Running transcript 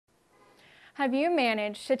Have you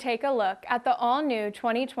managed to take a look at the all-new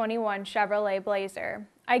 2021 Chevrolet Blazer?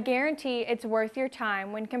 I guarantee it's worth your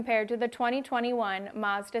time when compared to the 2021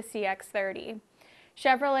 Mazda CX-30.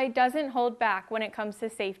 Chevrolet doesn't hold back when it comes to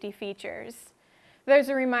safety features. There's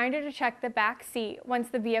a reminder to check the back seat once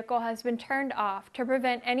the vehicle has been turned off to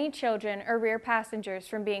prevent any children or rear passengers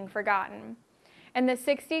from being forgotten. And the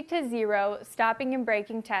 60-0 stopping and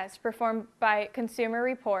braking test performed by Consumer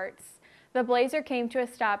Reports, the Blazer came to a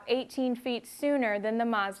stop 18 feet sooner than the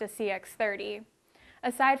Mazda CX-30.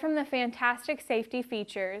 Aside from the fantastic safety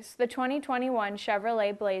features, the 2021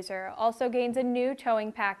 Chevrolet Blazer also gains a new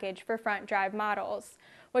towing package for front drive models,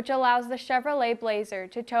 which allows the Chevrolet Blazer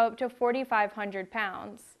to tow up to 4,500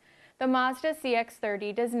 pounds. The Mazda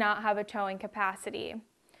CX-30 does not have a towing capacity.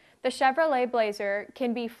 The Chevrolet Blazer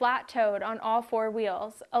can be flat towed on all four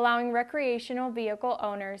wheels, allowing recreational vehicle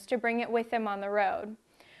owners to bring it with them on the road.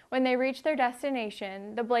 When they reach their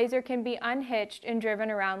destination, the Blazer can be unhitched and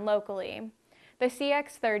driven around locally. The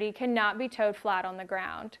CX-30 cannot be towed flat on the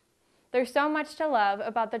ground. There's so much to love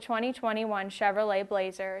about the 2021 Chevrolet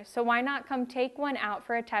Blazer, so why not come take one out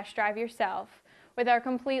for a test drive yourself with our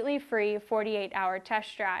completely free 48-hour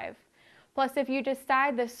test drive. Plus, if you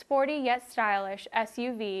decide the sporty yet stylish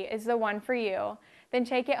SUV is the one for you, then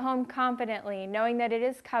take it home confidently knowing that it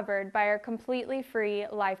is covered by our completely free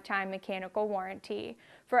lifetime mechanical warranty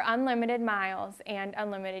for unlimited miles and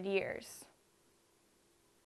unlimited years.